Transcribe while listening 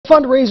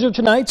Fundraiser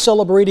tonight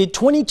celebrated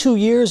 22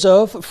 years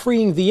of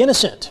freeing the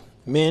innocent.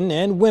 Men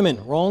and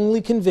women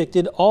wrongly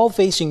convicted, all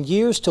facing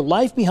years to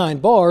life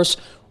behind bars,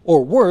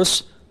 or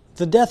worse,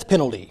 the death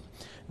penalty.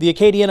 The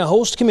Acadiana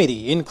Host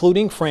Committee,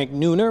 including Frank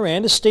Nooner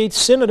and State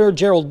Senator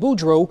Gerald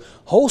Boudreaux,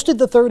 hosted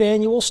the third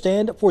annual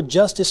Stand for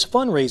Justice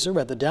fundraiser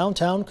at the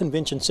Downtown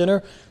Convention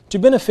Center to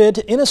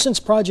benefit Innocence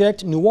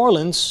Project New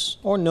Orleans,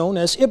 or known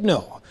as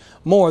IPNO.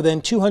 More than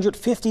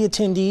 250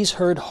 attendees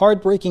heard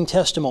heartbreaking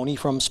testimony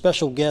from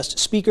special guest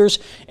speakers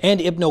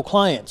and IPNO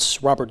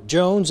clients, Robert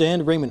Jones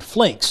and Raymond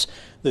Flanks.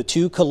 The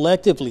two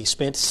collectively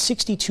spent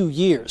 62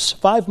 years,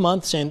 5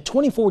 months, and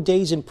 24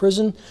 days in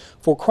prison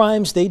for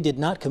crimes they did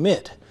not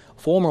commit.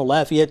 Former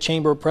Lafayette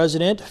Chamber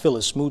President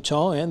Phyllis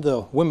Mouton and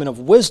the Women of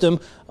Wisdom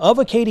of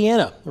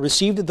Acadiana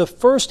received the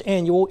first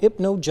annual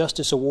IPNO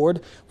Justice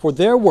Award for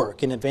their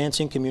work in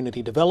advancing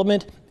community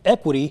development,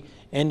 equity,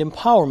 and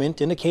empowerment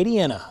in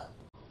Acadiana.